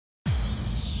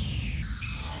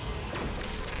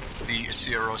the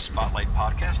CRO Spotlight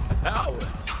podcast. Powered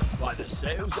by the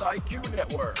Sales IQ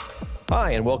Network.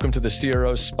 Hi, and welcome to the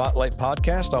CRO Spotlight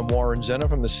podcast. I'm Warren Zena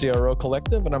from the CRO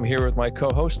Collective, and I'm here with my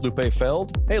co-host, Lupe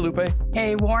Feld. Hey, Lupe.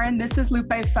 Hey, Warren, this is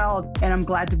Lupe Feld, and I'm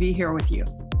glad to be here with you.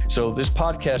 So this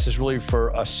podcast is really for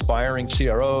aspiring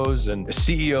CROs and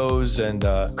CEOs and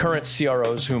current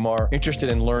CROs whom are interested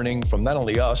in learning from not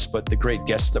only us, but the great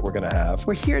guests that we're going to have.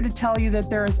 We're here to tell you that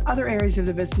there's other areas of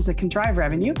the business that can drive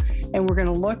revenue, and we're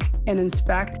going to look and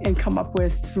inspect and come up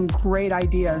with some great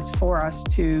ideas for us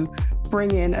to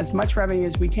bring in as much revenue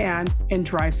as we can and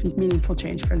drive some meaningful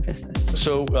change for the business.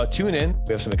 So tune in.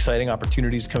 We have some exciting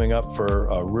opportunities coming up for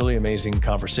really amazing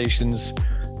conversations.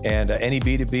 And any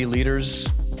B2B leaders,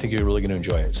 I think you're really going to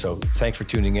enjoy it. So thanks for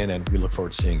tuning in, and we look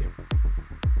forward to seeing you.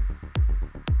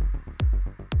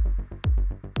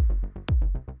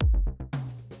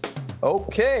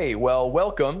 Okay, well,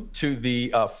 welcome to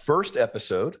the first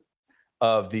episode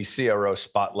of the CRO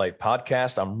Spotlight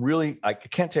podcast. I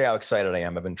can't tell you how excited I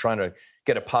am. I've been trying to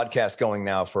get a podcast going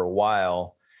now for a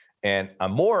while, and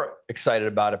I'm more excited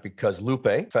about it because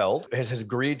Lupe Feld has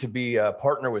agreed to be a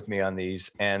partner with me on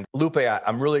these. And Lupe,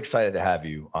 I'm really excited to have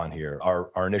you on here.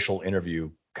 Our initial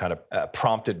interview kind of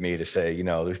prompted me to say, this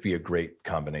would be a great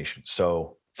combination.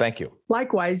 So thank you.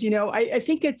 Likewise, I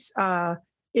think it's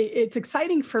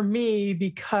exciting for me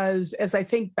because as I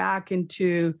think back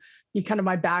into kind of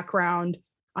my background,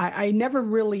 I never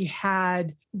really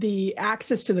had the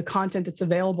access to the content that's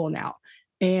available now.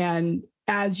 And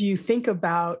as you think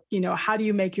about, how do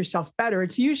you make yourself better?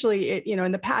 It's usually,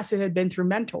 in the past, it had been through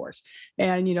mentors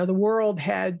and, the world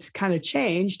had kind of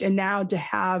changed. And now to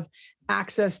have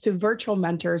access to virtual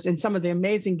mentors and some of the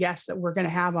amazing guests that we're going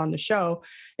to have on the show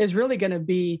is really going to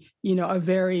be, a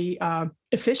very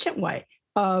efficient way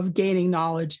of gaining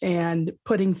knowledge and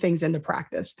putting things into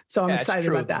practice. So I'm excited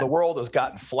about that. The world has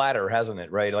gotten flatter, hasn't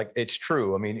it? Right? Like it's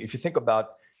true. I mean, if you think about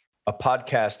a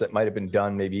podcast that might have been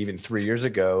done maybe even 3 years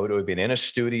ago, it would have been in a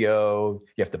studio.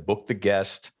 You have to book the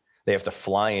guest. They have to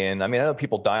fly in. I mean, I know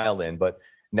people dial in, but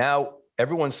now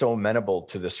everyone's so amenable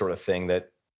to this sort of thing that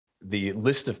the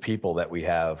list of people that we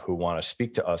have who want to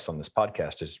speak to us on this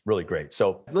podcast is really great.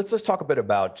 So let's talk a bit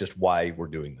about just why we're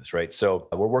doing this, right? So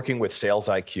we're working with Sales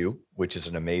IQ, which is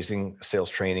an amazing sales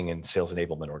training and sales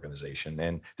enablement organization.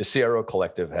 And the CRO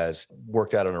Collective has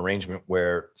worked out an arrangement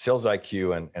where Sales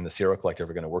IQ and the CRO Collective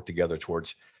are going to work together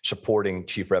towards supporting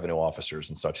chief revenue officers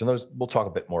and such. And we'll talk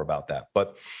a bit more about that.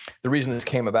 But the reason this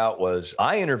came about was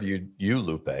I interviewed you,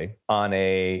 Lupe, on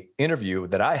a interview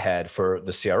that I had for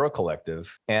the CRO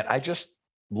Collective. And I just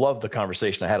loved the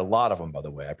conversation. I had a lot of them, by the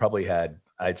way. I probably had,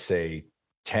 I'd say,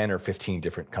 10 or 15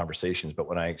 different conversations. But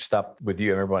when I stopped with you,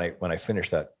 I remember when I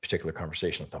finished that particular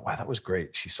conversation, I thought, wow, that was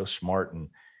great. She's so smart. And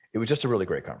it was just a really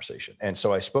great conversation. And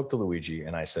so I spoke to Luigi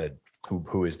and I said,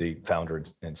 who is the founder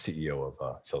and CEO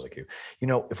of Sales IQ,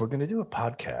 if we're going to do a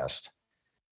podcast,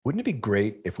 wouldn't it be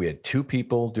great if we had two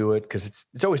people do it? Because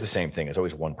it's always the same thing. It's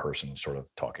always one person sort of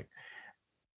talking.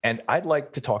 And I'd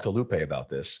like to talk to Lupe about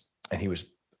this. And he was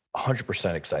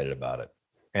 100% excited about it.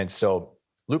 And so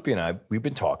Lupe and I, we've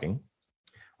been talking.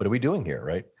 What are we doing here,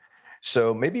 right?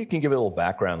 So maybe you can give a little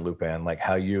background, Lupe, on like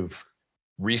how you've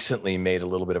recently made a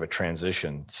little bit of a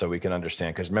transition so we can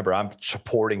understand. Because remember, I'm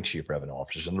supporting chief revenue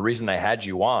officers. And the reason I had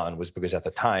you on was because at the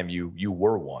time you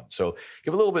were one. So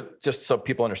give a little bit just so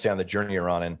people understand the journey you're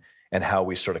on and how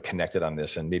we sort of connected on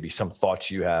this and maybe some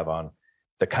thoughts you have on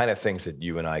the kind of things that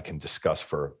you and I can discuss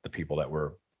for the people that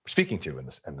we're speaking to in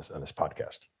this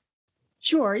podcast.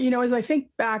 Sure. As I think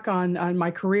back on my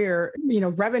career,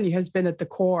 revenue has been at the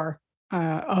core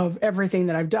of everything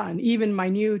that I've done. Even my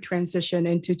new transition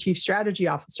into chief strategy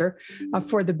officer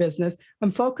for the business,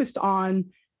 I'm focused on,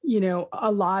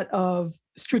 a lot of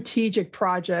strategic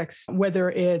projects, whether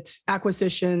it's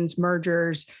acquisitions,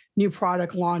 mergers, new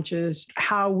product launches,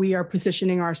 how we are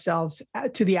positioning ourselves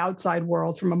to the outside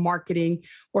world from a marketing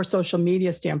or social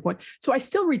media standpoint. So I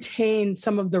still retain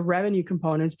some of the revenue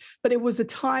components, but it was a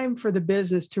time for the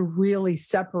business to really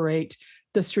separate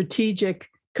the strategic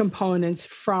components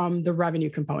from the revenue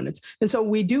components. And so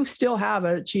we do still have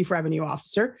a chief revenue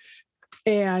officer.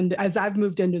 And as I've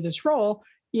moved into this role,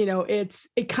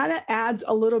 it kind of adds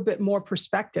a little bit more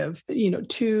perspective,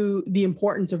 to the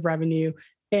importance of revenue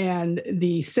and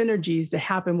the synergies that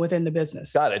happen within the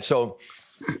business. Got it. So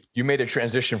you made a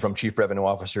transition from chief revenue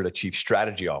officer to chief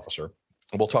strategy officer.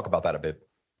 And we'll talk about that a bit.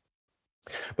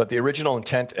 But the original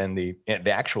intent and the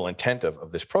actual intent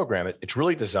of this program, it's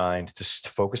really designed to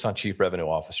focus on chief revenue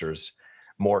officers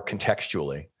more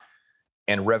contextually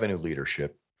and revenue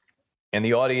leadership And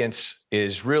the audience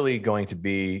is really going to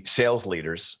be sales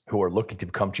leaders who are looking to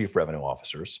become chief revenue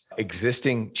officers,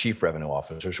 existing chief revenue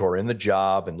officers who are in the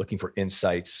job and looking for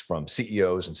insights from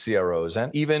CEOs and CROs,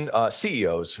 and even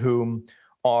CEOs who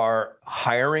are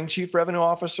hiring chief revenue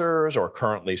officers or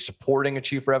currently supporting a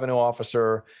chief revenue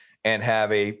officer and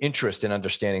have a interest in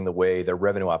understanding the way their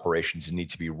revenue operations need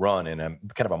to be run in a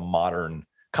kind of a modern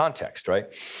context,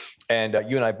 right? And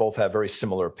you and I both have very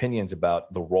similar opinions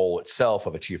about the role itself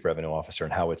of a chief revenue officer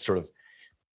and how it's sort of,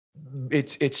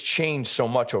 it's changed so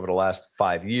much over the last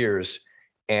 5 years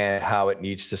and how it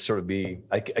needs to sort of be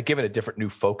given a different new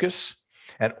focus.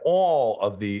 And all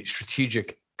of the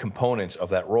strategic components of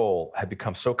that role have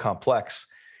become so complex,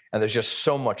 and there's just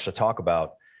so much to talk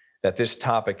about, that this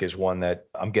topic is one that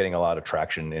I'm getting a lot of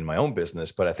traction in my own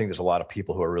business, but I think there's a lot of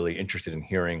people who are really interested in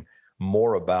hearing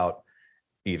more about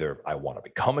either I want to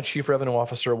become a chief revenue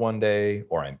officer one day,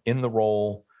 or I'm in the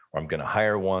role, or I'm going to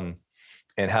hire one,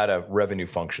 and how do revenue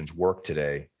functions work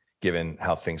today, given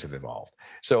how things have evolved.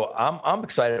 So I'm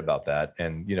excited about that.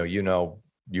 And you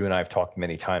and I have talked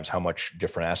many times how much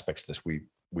different aspects of this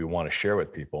we want to share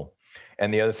with people.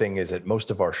 And the other thing is that most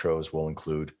of our shows will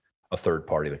include a third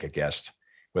party, like a guest,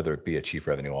 whether it be a chief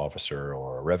revenue officer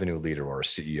or a revenue leader or a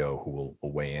CEO who will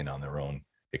weigh in on their own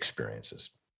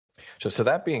experiences. So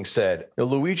that being said,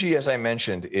 Luigi, as I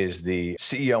mentioned, is the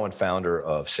CEO and founder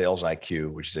of Sales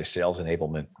IQ, which is a sales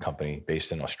enablement company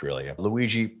based in Australia.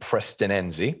 Luigi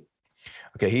Prestinenzi.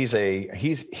 Okay, he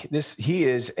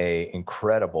is a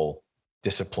incredible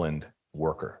disciplined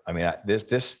worker. I mean,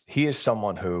 he is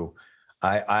someone who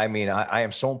I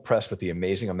am so impressed with the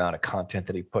amazing amount of content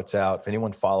that he puts out. If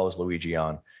anyone follows Luigi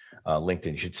on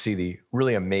LinkedIn, you should see the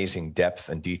really amazing depth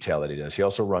and detail that he does. He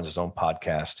also runs his own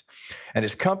podcast, and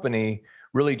his company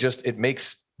really it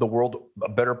makes the world a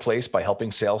better place by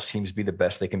helping sales teams be the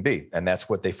best they can be. And that's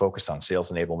what they focus on: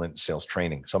 sales enablement, sales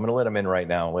training. So I'm going to let him in right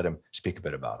now and let him speak a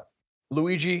bit about it.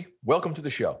 Luigi, welcome to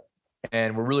the show.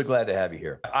 And we're really glad to have you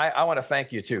here. I want to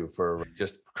thank you too for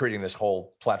just creating this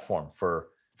whole platform for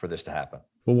this to happen.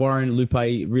 Well, Warren, Lupe,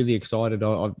 really excited.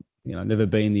 I've never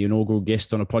been the inaugural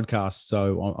guest on a podcast,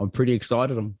 so I'm pretty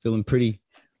excited. I'm feeling pretty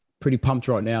pumped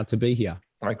right now to be here.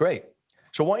 All right, great.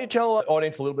 So why don't you tell the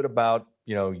audience a little bit about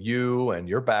you and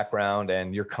your background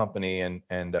and your company,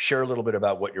 and share a little bit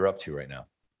about what you're up to right now.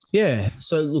 Yeah.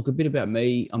 So look, a bit about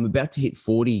me. I'm about to hit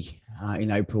 40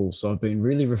 in April. So I've been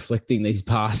really reflecting these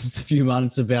past few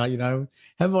months about,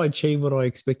 have I achieved what I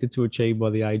expected to achieve by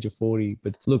the age of 40?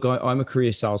 But look, I'm a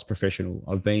career sales professional.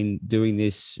 I've been doing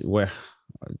this for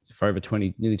over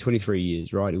nearly 23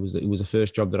 years, right? It was the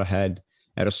first job that I had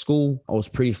at a school. I was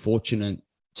pretty fortunate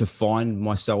to find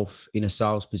myself in a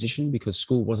sales position because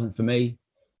school wasn't for me.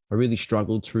 I really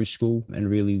struggled through school and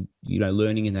really,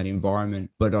 learning in that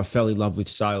environment. But I fell in love with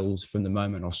sales from the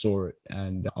moment I saw it.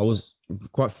 And I was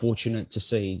quite fortunate to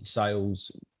see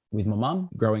sales with my mum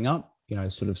growing up,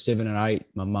 sort of 7 and 8.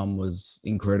 My mum was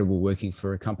incredible, working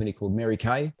for a company called Mary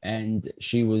Kay. And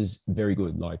she was very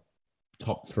good, like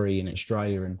top 3 in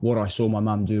Australia. And what I saw my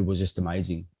mum do was just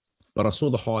amazing. But I saw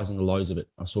the highs and the lows of it.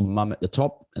 I saw my mum at the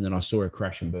top, and then I saw her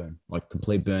crash and burn, like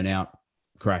complete burnout,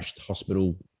 crashed,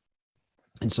 hospital.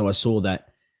 And so I saw that,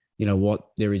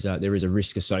 there is a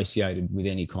risk associated with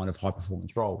any kind of high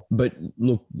performance role. But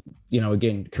look,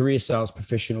 again, career sales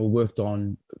professional, worked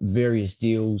on various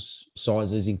deals,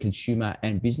 sizes in consumer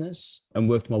and business, and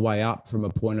worked my way up from a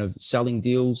point of selling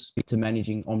deals to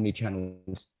managing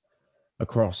omni-channels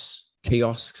across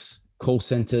kiosks, call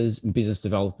centers, and business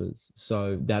developers.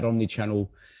 So that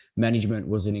omni-channel management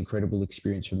was an incredible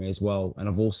experience for me as well. And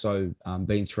I've also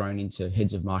been thrown into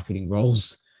heads of marketing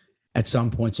roles at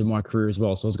some points of my career as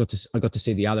well. So I got to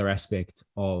see the other aspect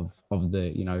of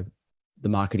the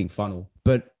marketing funnel.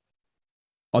 But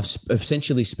I've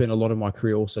essentially spent a lot of my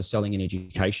career also selling in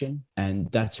education. And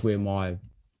that's where my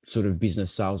sort of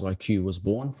business sales IQ was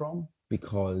born from,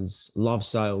 because I love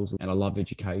sales and I love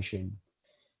education.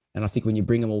 And I think when you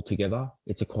bring them all together,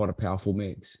 it's quite a powerful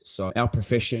mix. So our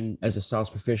profession as a sales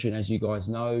profession, as you guys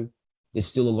know, there's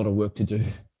still a lot of work to do.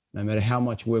 No matter how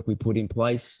much work we put in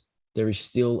place, there is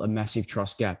still a massive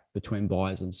trust gap between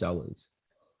buyers and sellers.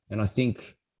 And I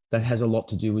think that has a lot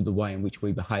to do with the way in which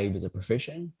we behave as a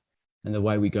profession and the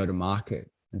way we go to market.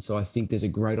 And so I think there's a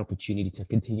great opportunity to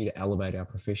continue to elevate our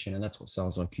profession. And that's what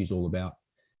Sales IQ is all about.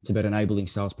 It's about enabling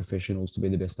sales professionals to be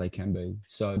the best they can be.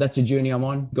 So that's a journey I'm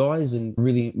on, guys, and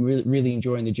really, really, really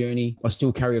enjoying the journey. I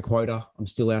still carry a quota. I'm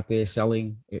still out there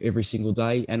selling every single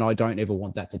day, and I don't ever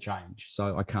want that to change.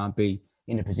 So I can't be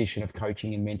in a position of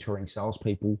coaching and mentoring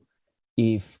salespeople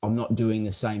if I'm not doing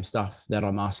the same stuff that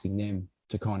I'm asking them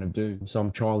to kind of do. So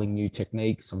I'm trialing new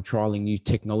techniques, I'm trialing new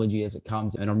technology as it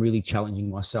comes, and I'm really challenging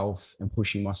myself and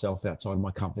pushing myself outside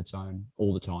my comfort zone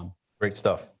all the time. Great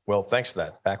stuff. Well, thanks for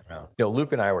that background.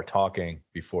 Luke and I were talking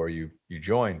before you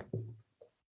joined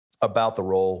about the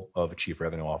role of a chief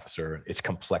revenue officer, its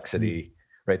complexity,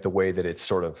 right? The way that it's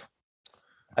sort of,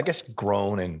 I guess,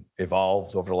 grown and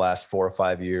evolved over the last 4 or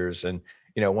 5 years. And,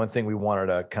 one thing we wanted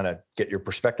to kind of get your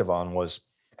perspective on was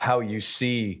how you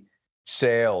see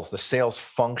sales, the sales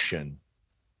function,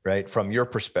 right? From your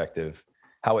perspective,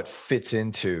 how it fits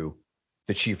into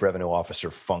the chief revenue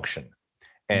officer function,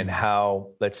 and how,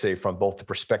 let's say, from both the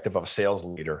perspective of a sales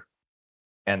leader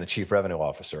and the chief revenue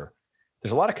officer,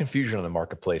 there's a lot of confusion in the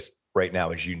marketplace right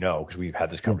now, as you know, because we've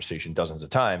had this conversation dozens of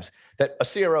times, that a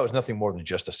CRO is nothing more than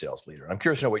just a sales leader. I'm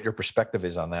curious to know what your perspective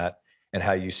is on that and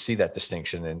how you see that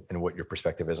distinction, and what your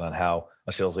perspective is on how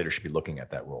a sales leader should be looking at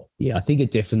that role. Yeah, I think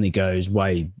it definitely goes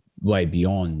way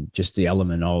beyond just the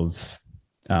element of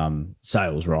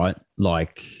sales, right?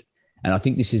 And I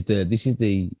think this is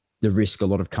the risk a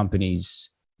lot of companies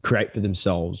create for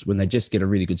themselves when they just get a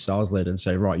really good sales leader and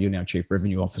say, right, you're now chief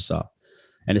revenue officer.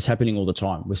 And it's happening all the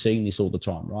time. We're seeing this all the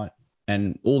time, right?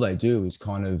 And all they do is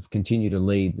kind of continue to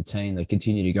lead the team. They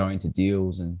continue to go into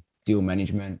deals and deal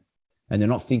management, and they're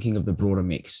not thinking of the broader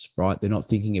mix, right? They're not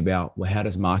thinking about, well, how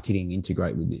does marketing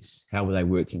integrate with this? How are they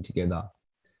working together?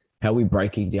 How are we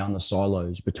breaking down the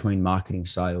silos between marketing,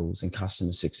 sales, and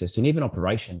customer success, and even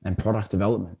operation and product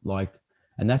development?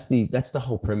 And that's the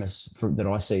whole premise that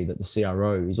I see, that the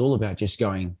CRO is all about just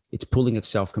going, it's pulling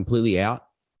itself completely out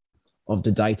of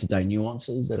the day-to-day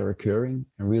nuances that are occurring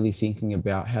and really thinking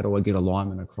about, how do I get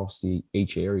alignment across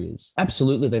each areas?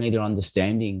 Absolutely, they need an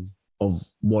understanding of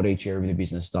what each area of the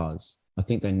business does. I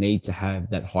think they need to have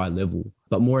that high level,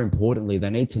 but more importantly, they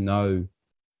need to know,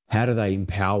 how do they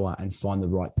empower and find the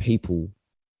right people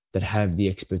that have the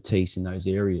expertise in those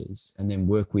areas, and then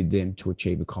work with them to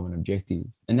achieve a common objective.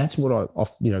 And that's what I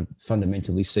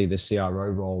fundamentally see the CRO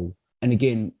role. And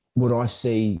again, what I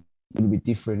see a little bit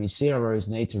different is CROs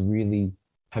need to really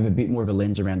have a bit more of a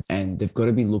lens around, and they've got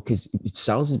to be because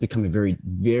sales has become a very,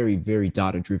 very, very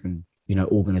data-driven,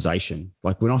 organization.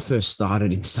 Like when I first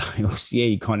started in sales,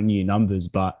 you kind of knew numbers,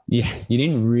 but you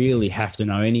didn't really have to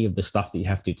know any of the stuff that you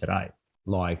have to today.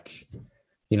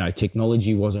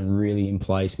 Technology wasn't really in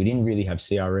place. We didn't really have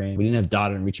CRM. We didn't have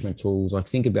data enrichment tools.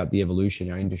 Think about the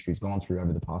evolution our industry's gone through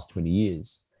over the past 20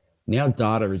 years. Now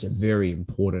data is a very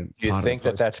important part. Do you think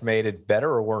that that's made it better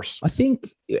or worse? I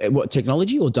think, what,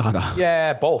 technology or data?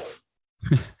 Yeah, both.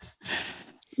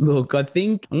 Look, I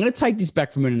think I'm going to take this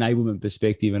back from an enablement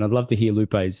perspective, and I'd love to hear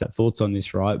Lupe's thoughts on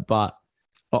this, right? But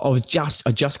I just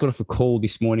got off a call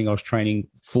this morning. I was training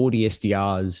 40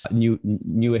 SDRs, new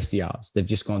SDRs.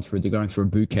 They're going through a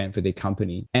boot camp for their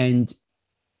company. And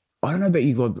I don't know about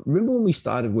you guys, but remember when we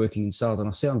started working in sales, and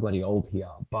I sound bloody old here,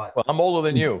 but... Well, I'm older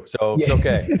than you, so yeah. It's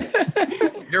okay.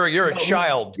 You're a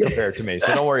child compared to me,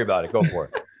 so don't worry about it. Go for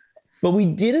it. But we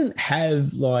didn't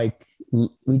have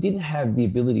the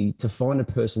ability to find a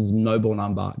person's mobile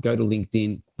number, go to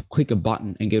LinkedIn, click a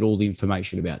button, and get all the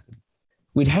information about them.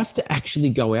 We'd have to actually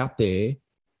go out there,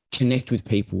 connect with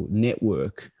people,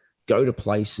 network, go to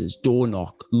places, door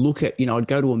knock, look at, I'd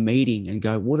go to a meeting and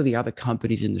go, what are the other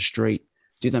companies in the street?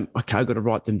 Do them, okay, I've got to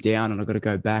write them down, and I've got to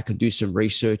go back and do some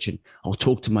research, and I'll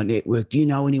talk to my network. Do you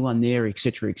know anyone there, et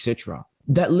cetera, et cetera.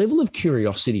 That level of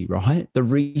curiosity, right? The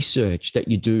research that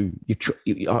you do,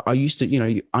 I used to,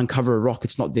 you uncover a rock,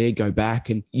 it's not there, go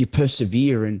back, and you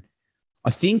persevere. And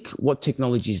I think what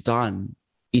technology's done,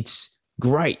 it's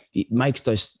great. It makes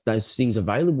those things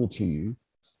available to you,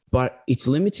 but it's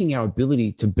limiting our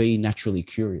ability to be naturally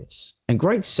curious. And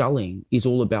great selling is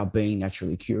all about being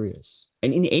naturally curious.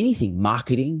 And in anything,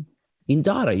 marketing, in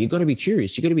data, you've got to be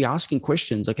curious. You've got to be asking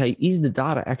questions. Okay, is the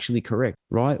data actually correct,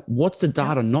 right? What's the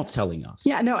data not telling us?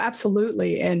 Yeah, no,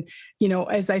 absolutely. And,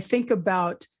 as I think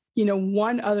about,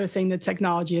 one other thing that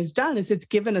technology has done is it's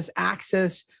given us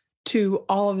access to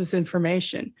all of this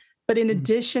information. But in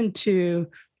addition to,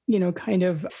 kind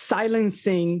of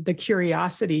silencing the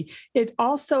curiosity, it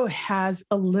also has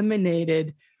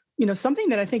eliminated, something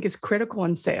that I think is critical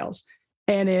in sales,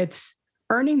 and it's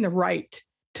earning the right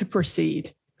to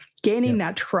proceed, gaining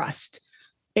that trust.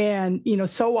 And,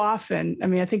 so often,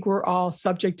 I think we're all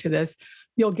subject to this.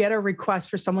 You'll get a request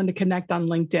for someone to connect on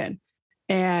LinkedIn.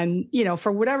 And,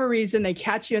 for whatever reason, they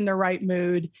catch you in the right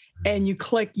mood and you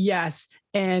click yes.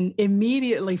 And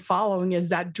immediately following is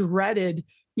that dreaded,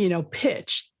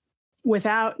 pitch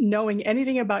without knowing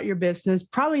anything about your business,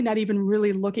 probably not even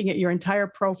really looking at your entire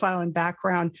profile and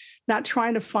background, not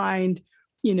trying to find,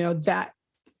 that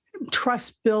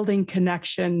trust building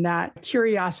connection, that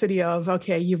curiosity of,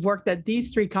 okay, you've worked at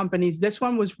these 3 companies. This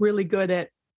one was really good at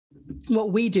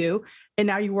what we do. And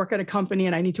now you work at a company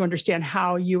and I need to understand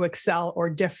how you excel or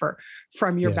differ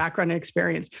from your background and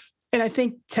experience. And I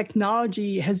think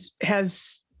technology has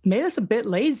made us a bit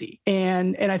lazy.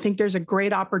 And I think there's a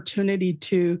great opportunity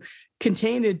to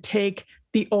continue to take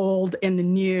the old and the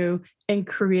new and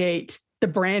create the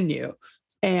brand new.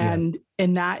 And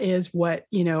that is what,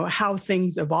 how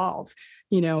things evolve.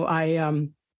 I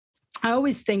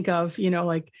always think of,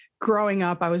 like growing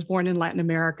up, I was born in Latin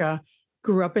America,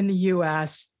 grew up in the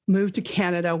US, moved to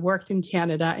Canada, worked in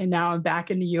Canada, and now I'm back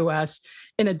in the US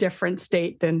in a different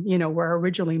state than, where I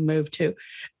originally moved to.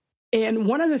 And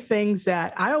one of the things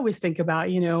that I always think about,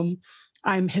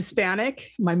 I'm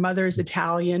Hispanic, my mother is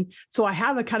Italian, so I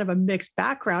have a kind of a mixed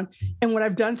background. And what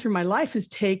I've done through my life is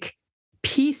take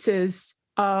pieces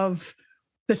of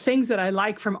the things that I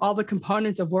like from all the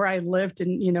components of where I lived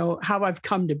and, how I've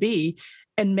come to be,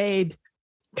 and made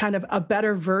kind of a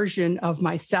better version of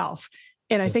myself.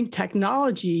 And I think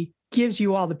technology gives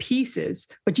you all the pieces,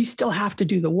 but you still have to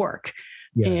do the work.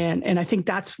 Yeah. And I think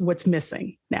that's what's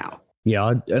missing now. Yeah,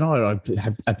 I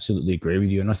have absolutely agree with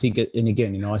you. And I think, and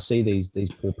again, I see these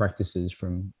poor practices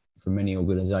from many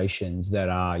organizations that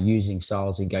are using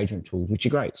sales engagement tools, which are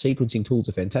great. Sequencing tools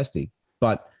are fantastic,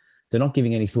 but they're not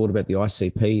giving any thought about the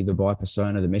ICP, the buyer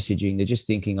persona, the messaging. They're just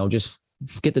thinking, I'll just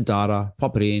get the data,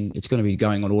 pop it in. It's going to be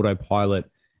going on autopilot,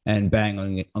 and bang,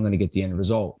 I'm going to get the end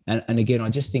result. And again, I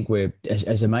just think we're,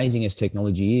 as amazing as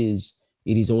technology is,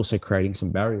 it is also creating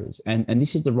some barriers. And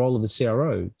this is the role of the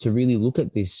CRO, to really look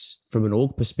at this from an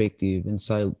org perspective and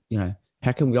say,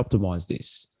 how can we optimize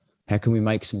this? How can we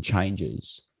make some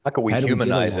changes? How can we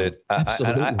humanize it?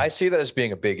 I see that as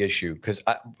being a big issue because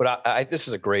this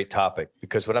is a great topic,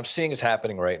 because what I'm seeing is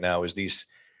happening right now is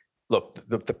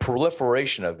the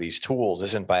proliferation of these tools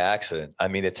isn't by accident. I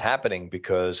mean, it's happening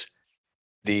because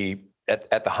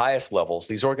at the highest levels,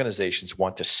 these organizations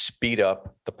want to speed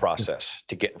up the process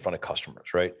to get in front of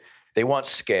customers, right? They want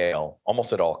scale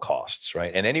almost at all costs,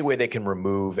 right? And any way they can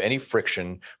remove any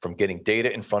friction from getting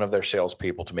data in front of their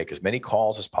salespeople to make as many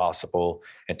calls as possible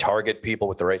and target people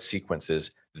with the right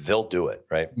sequences, they'll do it,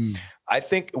 right? I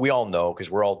think we all know,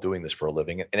 because we're all doing this for a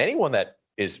living, and anyone that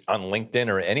is on LinkedIn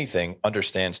or anything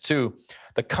understands too,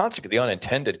 the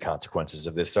unintended consequences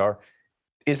of this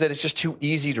is that it's just too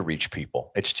easy to reach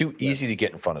people. It's too easy to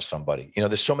get in front of somebody.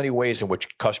 There's so many ways in which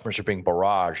customers are being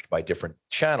barraged by different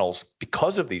channels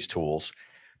because of these tools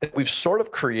that we've sort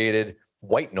of created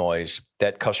white noise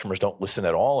that customers don't listen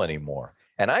at all anymore.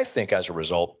 And I think as a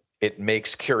result, it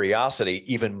makes curiosity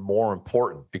even more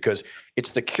important, because it's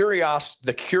the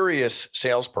curious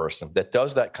salesperson that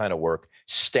does that kind of work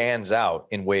stands out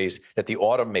in ways that the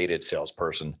automated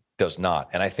salesperson does not.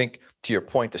 And I think, to your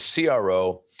point, the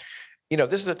CRO,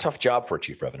 this is a tough job for a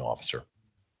chief revenue officer,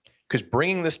 because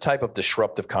bringing this type of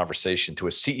disruptive conversation to a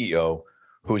CEO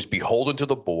who's beholden to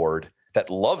the board, that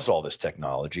loves all this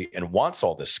technology and wants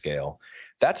all this scale,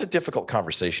 that's a difficult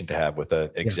conversation to have with an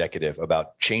executive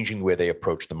about changing the way they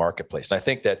approach the marketplace. And I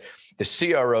think that the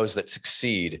CROs that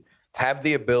succeed have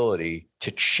the ability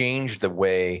to change the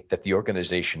way that the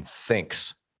organization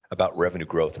thinks about revenue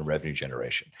growth and revenue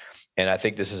generation. And I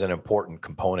think this is an important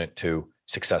component to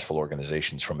successful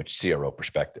organizations from a CRO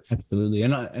perspective. Absolutely.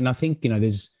 And I think,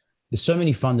 there's so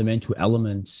many fundamental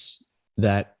elements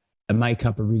that make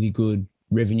up a really good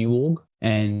revenue org,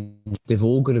 and they've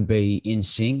all got to be in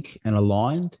sync and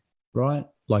aligned, right?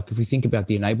 Like if we think about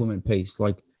the enablement piece,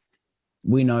 like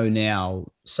we know now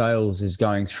sales is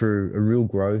going through a real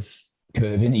growth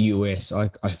curve in the US. I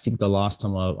think the last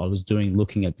time I was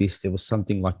looking at this, there was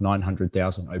something like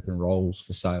 900,000 open roles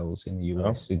for sales in the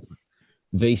US. Oh.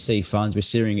 VC funds, we're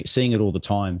seeing it all the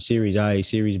time. Series A,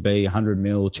 Series B, 100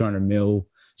 mil, 200 mil,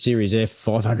 Series F,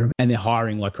 500, and they're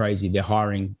hiring like crazy. They're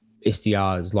hiring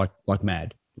SDRs like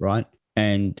mad, right?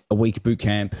 And a week boot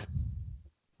camp,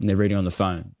 and they're reading on the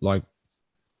phone. Like,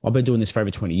 I've been doing this for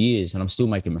over 20 years and I'm still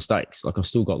making mistakes. Like, I've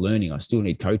still got learning. I still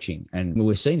need coaching. And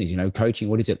we're seeing this, coaching,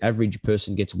 what is it? Average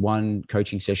person gets one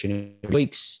coaching session in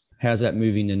weeks. How's that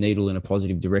moving the needle in a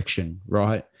positive direction,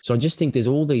 right? So I just think there's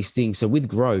all these things. So with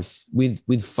growth,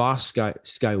 with fast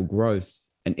scale growth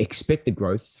and expected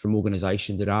growth from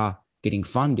organizations that are getting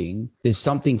funding, there's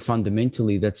something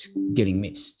fundamentally that's getting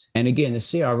missed. And again, the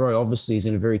CRO obviously is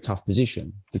in a very tough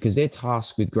position because they're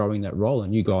tasked with growing that role.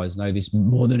 And you guys know this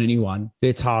more than anyone.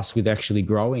 They're tasked with actually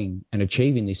growing and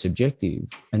achieving this objective.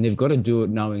 And they've got to do it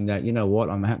knowing that, you know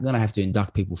what, I'm going to have to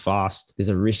induct people fast. There's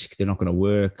a risk they're not going to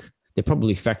work. They're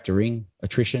probably factoring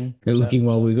attrition. They're looking,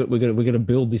 well, we're going to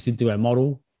build this into our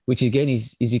model. which again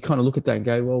is you kind of look at that and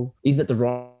go, well, is that the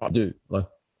right thing to do? Like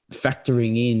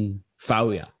factoring in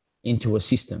failure into a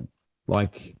system.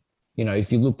 Like, you know,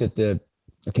 if you looked at a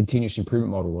continuous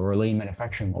improvement model or a lean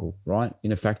manufacturing model, right,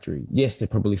 in a factory, yes, they're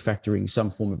probably factoring some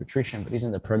form of attrition, but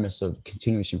isn't the premise of a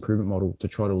continuous improvement model to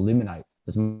try to eliminate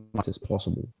as much as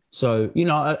possible? So, you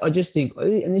know, I just think,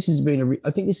 and this has been, I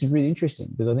think this is really interesting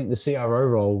because I think the CRO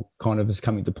role kind of has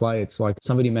come into play. It's like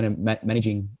somebody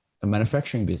managing a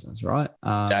manufacturing business, right?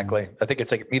 Exactly. I think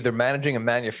it's like either managing a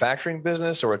manufacturing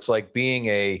business or it's like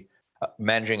being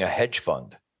managing a hedge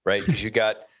fund, right? Because you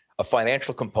got a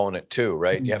financial component too,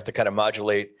 right? You have to kind of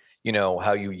modulate, you know,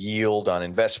 how you yield on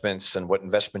investments and what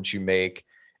investments you make.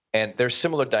 And there's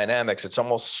similar dynamics. It's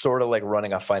almost sort of like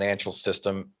running a financial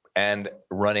system and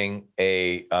running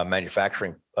a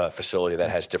manufacturing facility that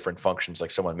has different functions.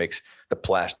 Like someone makes the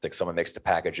plastic, someone makes the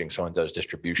packaging, someone does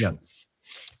distribution. Yeah.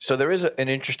 So there is an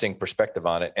interesting perspective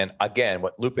on it. And again,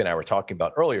 what Lupe and I were talking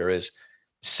about earlier is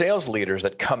sales leaders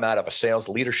that come out of a sales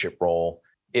leadership role,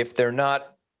 if they're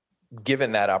not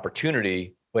given that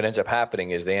opportunity, what ends up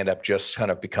happening is they end up just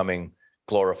kind of becoming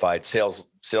glorified sales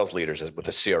leaders with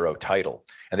a CRO title.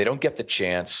 And they don't get the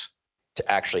chance to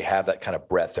actually have that kind of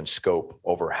breadth and scope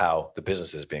over how the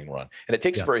business is being run. And it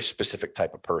takes a very specific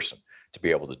type of person to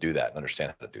be able to do that and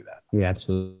understand how to do that. Yeah,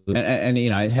 absolutely. And you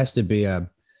know, it has to be a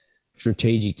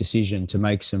strategic decision to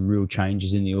make some real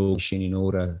changes in the organization in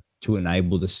order to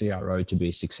enable the CRO to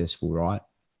be successful, right?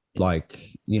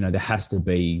 Like, you know, there has to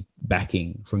be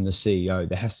backing from the CEO.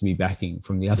 There has to be backing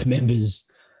from the other members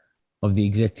of the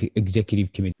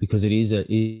executive committee, because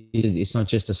it's not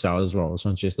just a sales role. It's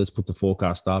not just let's put the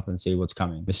forecast up and see what's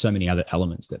coming. There's so many other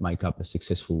elements that make up a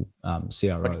successful CRO.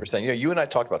 100%. You know, you and I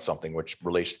talked about something which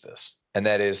relates to this, and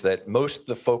that is that most of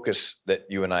the focus that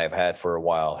you and I have had for a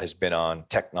while has been on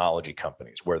technology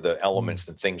companies, where the elements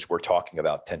and things we're talking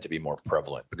about tend to be more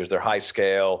prevalent because they're high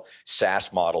scale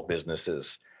SaaS model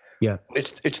businesses. Yeah,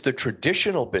 it's the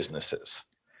traditional businesses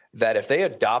that if they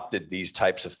adopted these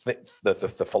types of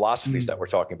the philosophies that we're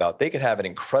talking about, they could have an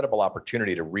incredible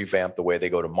opportunity to revamp the way they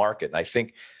go to market. And I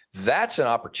think that's an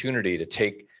opportunity to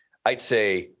take, I'd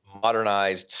say,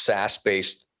 modernized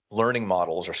SaaS-based learning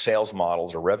models or sales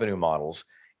models or revenue models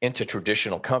into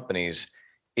traditional companies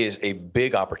is a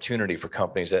big opportunity for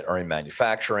companies that are in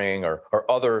manufacturing or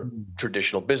other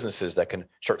traditional businesses that can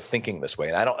start thinking this way.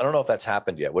 And I don't know if that's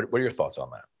happened yet. What are your thoughts on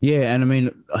that? Yeah. And I mean,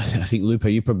 I think Lupe,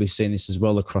 you've probably seen this as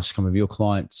well across some of your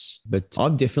clients, but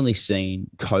I've definitely seen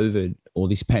COVID or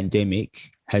this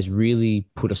pandemic has really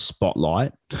put a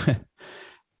spotlight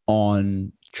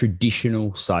on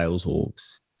traditional sales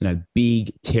orgs, you know,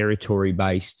 big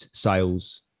territory-based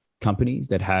sales companies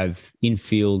that have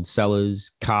in-field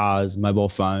sellers, cars, mobile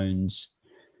phones,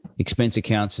 expense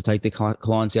accounts to take their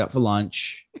clients out for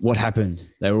lunch. What happened?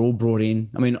 They were all brought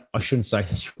in. I mean, I shouldn't say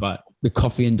this, but the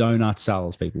coffee and donut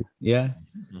sales people, yeah?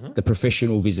 Mm-hmm. The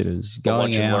professional visitors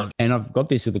going out. And I've got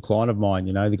this with a client of mine,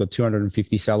 you know, they've got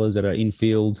 250 sellers that are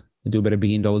in-field. They do about $1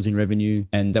 billion in revenue.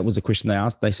 And that was a question they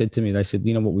asked. They said to me, they said,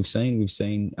 you know what we've seen? We've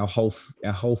seen our whole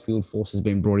field force has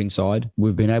been brought inside.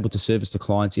 We've been able to service the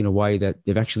clients in a way that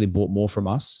they've actually bought more from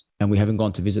us and we haven't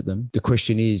gone to visit them. The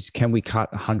question is, can we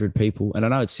cut 100 people? And I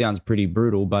know it sounds pretty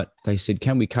brutal, but they said,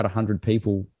 can we cut 100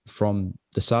 people from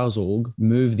the sales org,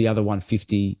 move the other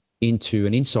 150 into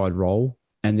an inside role,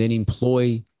 and then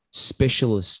employ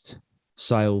specialist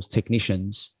sales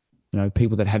technicians, you know,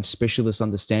 people that have specialist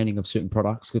understanding of certain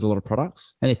products, with a lot of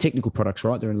products, and they're technical products,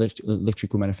 right? They're an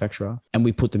electrical manufacturer. And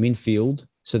we put them in field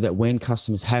so that when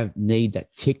customers need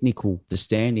that technical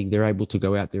understanding, they're able to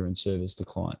go out there and service the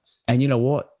clients. And you know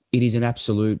what? It is an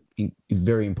absolute,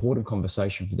 very important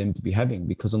conversation for them to be having,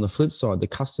 because on the flip side, the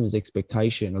customer's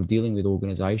expectation of dealing with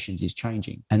organizations is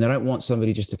changing. And they don't want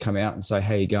somebody just to come out and say,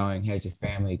 how are you going? How's your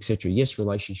family, etc. Yes,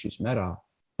 relationships matter,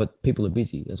 but people are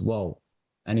busy as well.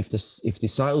 And if the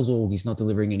sales org is not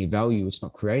delivering any value, it's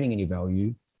not creating any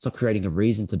value, it's not creating a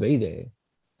reason to be there,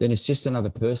 then it's just another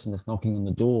person that's knocking on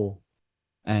the door.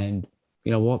 And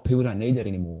you know what? People don't need that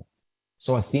anymore.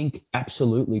 So I think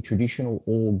absolutely traditional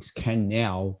orgs can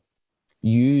now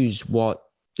use what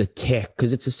the tech,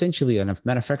 because it's essentially a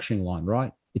manufacturing line,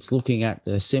 right? It's looking at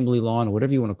the assembly line or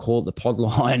whatever you want to call it, the pod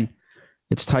line.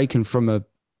 It's taken from a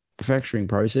manufacturing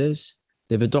process.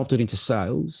 They've adopted into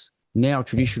sales. Now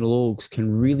traditional orgs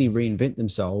can really reinvent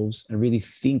themselves and really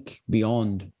think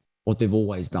beyond what they've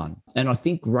always done. And I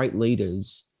think great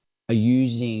leaders are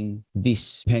using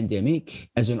this pandemic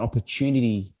as an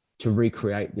opportunity to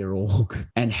recreate their org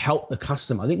and help the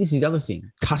customer. I think this is the other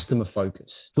thing, customer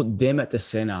focus, put them at the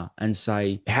center and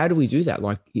say, how do we do that?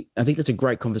 Like, I think that's a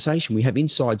great conversation. We have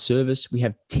inside service, we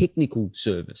have technical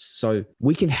service. So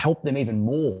we can help them even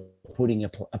more putting a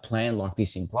plan like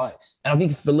this in place. And I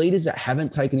think for leaders that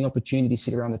haven't taken the opportunity to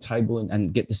sit around the table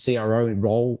and get the CRO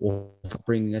role or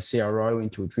bring a CRO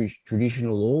into a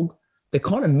traditional org, they're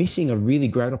kind of missing a really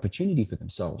great opportunity for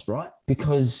themselves, right?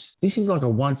 Because this is like a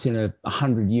once in a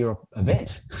 100-year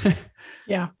event.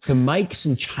 Yeah. To make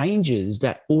some changes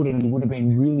that would have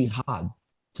been really hard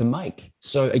to make.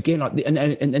 So again,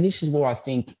 and this is where I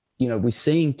think, we're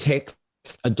seeing tech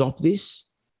adopt this,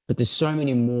 but there's so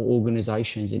many more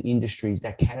organizations and industries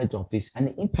that can adopt this, and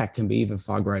the impact can be even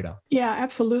far greater. Yeah,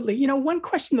 absolutely. One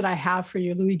question that I have for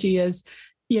you, Luigi, is,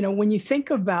 when you think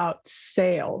about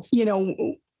sales,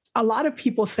 a lot of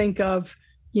people think of,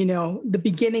 the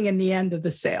beginning and the end of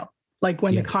the sale, like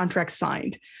when the contract's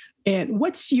signed. And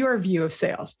what's your view of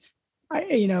sales?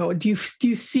 Do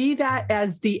you see that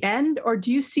as the end, or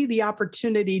do you see the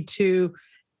opportunity to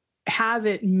have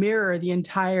it mirror the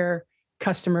entire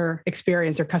customer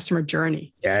experience or customer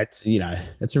journey? Yeah,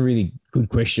 that's a really good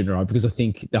question, right? Because I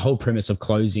think the whole premise of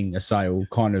closing a sale,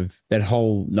 kind of that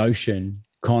whole notion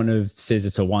kind of says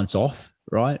it's a once off,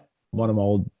 right? One of my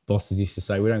old bosses used to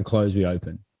say, we don't close, we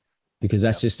open, because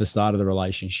that's just the start of the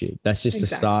relationship. That's just the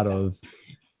start of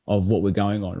what we're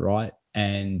going on, right?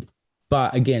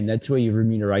 But again, that's where your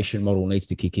remuneration model needs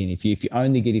to kick in. If you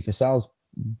only get, if a sales,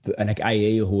 an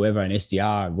AE or whoever, an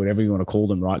SDR, whatever you want to call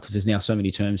them, right? Because there's now so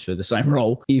many terms for the same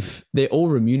role. If they're all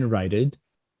remunerated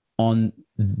on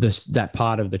that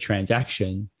part of the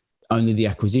transaction, only the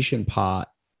acquisition part,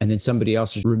 and then somebody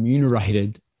else is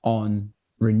remunerated on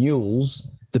renewals,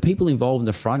 the people involved in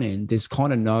the front end, there's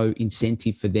kind of no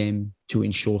incentive for them to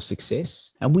ensure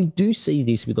success. And we do see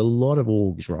this with a lot of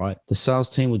orgs, right? The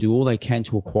sales team will do all they can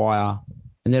to acquire,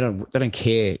 and they don't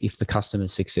care if the customer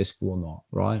is successful or not,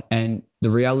 right? And the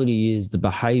reality is the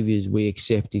behaviors we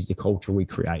accept is the culture we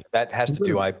create. That has to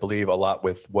do, I believe, a lot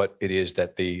with what it is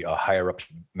that the higher ups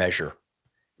measure.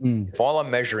 If all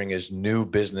I'm measuring is new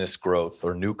business growth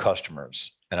or new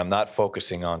customers, and I'm not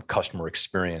focusing on customer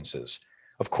experiences,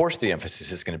 of course, the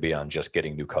emphasis is going to be on just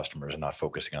getting new customers and not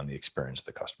focusing on the experience of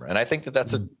the customer. And I think that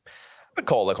that's I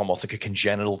call it almost like a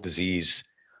congenital disease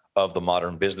of the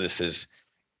modern business is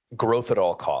growth at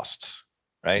all costs,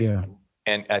 right? Yeah.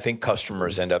 And I think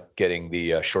customers end up getting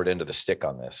the short end of the stick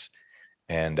on this.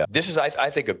 And this is,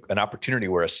 I think, an opportunity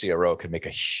where a CRO can make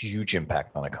a huge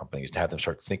impact on a company, is to have them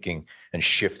start thinking and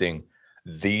shifting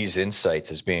these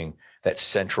insights as being that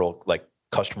central, like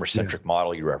customer-centric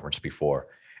model you referenced before,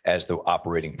 as the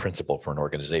operating principle for an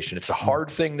organization. It's a hard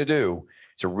thing to do.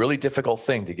 It's a really difficult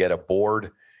thing to get a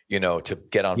board, to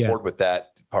get on board with that,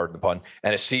 pardon the pun,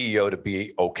 and a CEO to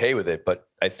be okay with it. But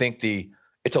I think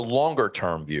it's a longer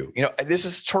term view. This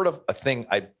is sort of a thing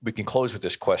we can close with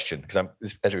this question, because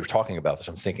as we were talking about this,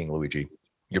 I'm thinking, Luigi,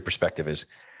 your perspective is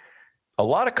a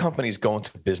lot of companies go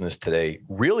into business today,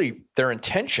 really their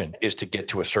intention is to get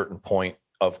to a certain point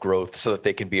of growth so that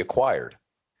they can be acquired.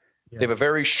 They have a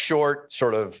very short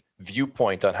sort of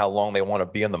viewpoint on how long they want to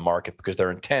be in the market, because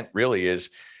their intent really is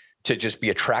to just be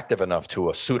attractive enough to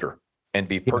a suitor and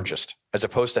be purchased, as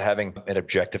opposed to having an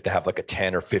objective to have like a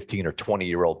 10 or 15 or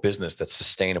 20-year-old business that's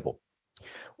sustainable.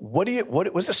 What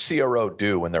does a CRO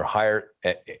do when they're hired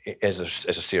as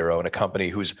a CRO in a company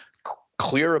whose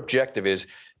clear objective is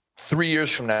 3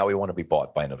 years from now, we want to be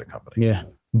bought by another company? Yeah.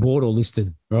 Bought or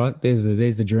listed, right? There's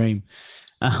the dream.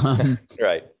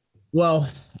 Right. Well,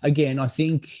 again, I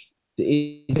think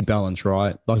it's a balance,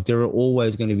 right? Like there are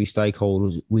always going to be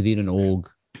stakeholders within an org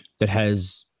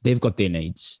they've got their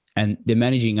needs, and they're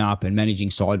managing up and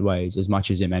managing sideways as much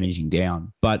as they're managing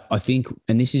down. But I think,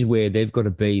 and this is where they've got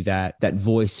to be that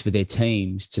voice for their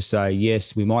teams to say,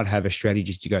 yes, we might have a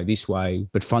strategy to go this way,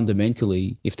 but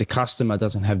fundamentally, if the customer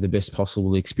doesn't have the best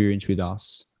possible experience with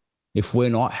us, if we're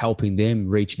not helping them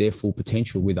reach their full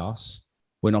potential with us,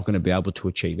 we're not going to be able to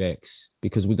achieve X,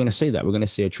 because we're going to see that. We're going to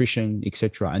see attrition,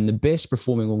 etc. And the best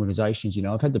performing organizations,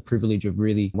 I've had the privilege of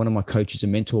one of my coaches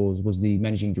and mentors was the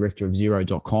managing director of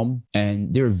Xero.com.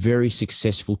 And they're a very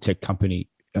successful tech company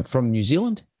from New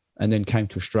Zealand, and then came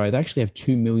to Australia. They actually have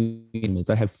 2 million.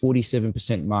 They have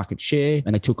 47% market share,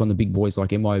 and they took on the big boys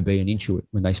like MIB and Intuit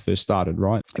when they first started,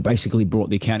 right? They basically brought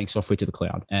the accounting software to the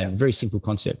cloud, and very simple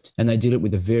concept. And they did it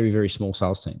with a very, very small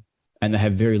sales team, and they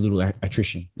have very little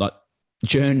attrition. Like,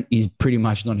 churn is pretty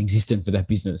much non-existent for that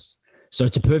business. So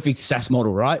it's a perfect SaaS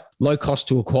model, right? Low cost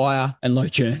to acquire and low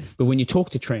churn. But when you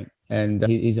talk to Trent, and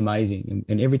he's amazing,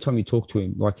 and every time you talk to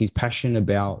him, like, he's passionate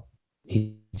about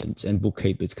his and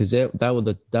bookkeepers, because they were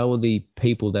the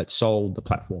people that sold the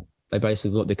platform. They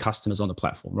basically got their customers on the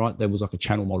platform, right? There was like a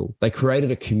channel model. They created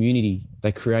a community.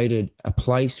 They created a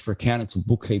place for accountants and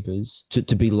bookkeepers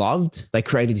to be loved. They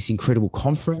created this incredible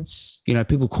conference. You know,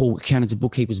 people call accountants and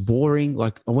bookkeepers boring.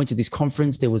 Like, I went to this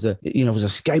conference. There was it was a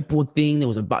skateboard thing. It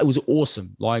was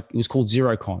awesome. Like, it was called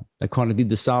ZeroCon. They kind of did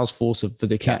the sales force for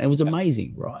the account. It was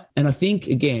amazing, right? And I think,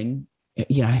 again,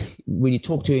 you know, when you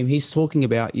talk to him, he's talking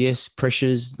about, yes,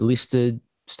 pressures, listed,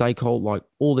 stakeholder, like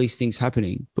all these things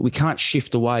happening, but we can't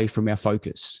shift away from our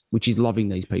focus, which is loving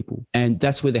these people. And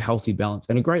that's where the healthy balance,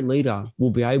 and a great leader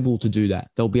will be able to do that.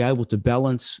 They'll be able to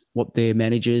balance what their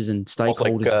managers and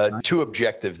stakeholders like two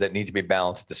objectives that need to be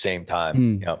balanced at the same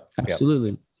time.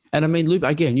 Absolutely. And I mean, Luke,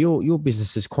 again, your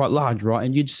business is quite large, right?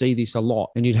 And you'd see this a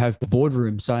lot, and you'd have the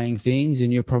boardroom saying things,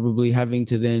 and you're probably having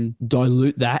to then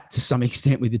dilute that to some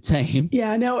extent with the team.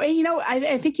 Yeah, no, you know,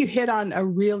 I think you hit on a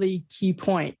really key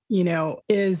point, you know,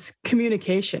 is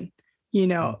communication, you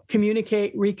know,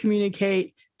 communicate,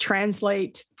 recommunicate,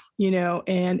 translate, you know,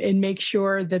 and make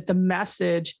sure that the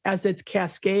message, as it's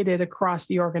cascaded across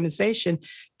the organization,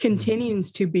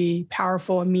 continues to be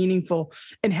powerful and meaningful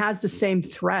and has the same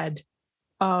thread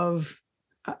of,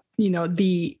 you know,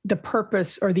 the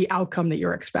purpose or the outcome that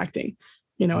you're expecting,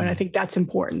 you know, and I think that's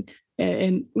important.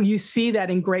 And you see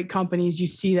that in great companies, you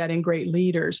see that in great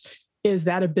leaders, is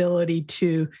that ability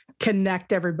to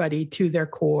connect everybody to their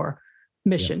core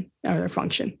mission or their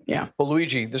function. Yeah. Well,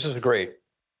 Luigi, this is great.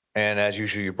 And as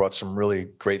usual, you brought some really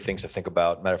great things to think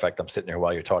about. Matter of fact, I'm sitting there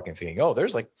while you're talking, thinking, oh,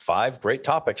 there's like 5 great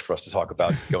topics for us to talk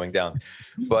about going down.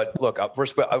 But look,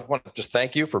 first, I want to just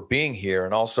thank you for being here,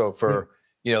 and also for,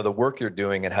 you know, the work you're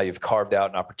doing and how you've carved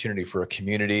out an opportunity for a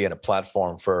community and a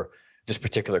platform for this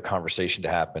particular conversation to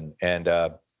happen. And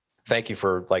thank you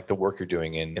for like the work you're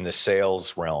doing in the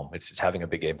sales realm. It's having a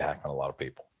big impact on a lot of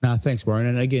people. No, thanks, Warren.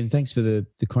 And again, thanks for the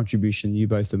contribution you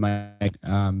both have made.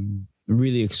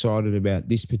 Really excited about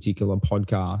this particular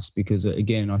podcast because,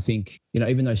 again, I think, you know,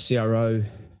 even though CRO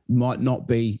might not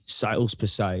be sales per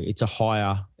se, it's a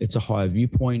higher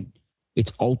viewpoint.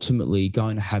 It's ultimately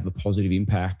going to have a positive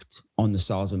impact on the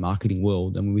sales and marketing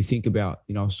world. And when we think about,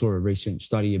 you know, I saw a recent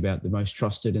study about the most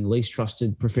trusted and least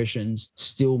trusted professions,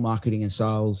 still marketing and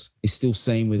sales is still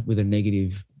seen with a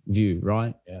negative view,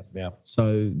 right? Yeah.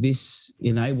 So this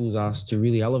enables us to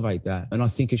really elevate that. And I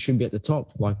think it should be at the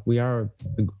top. Like, we are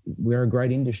a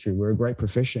great industry. We're a great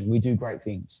profession. We do great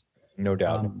things. No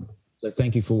doubt. So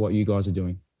thank you for what you guys are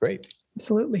doing. Great.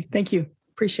 Absolutely. Thank you.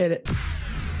 Appreciate it.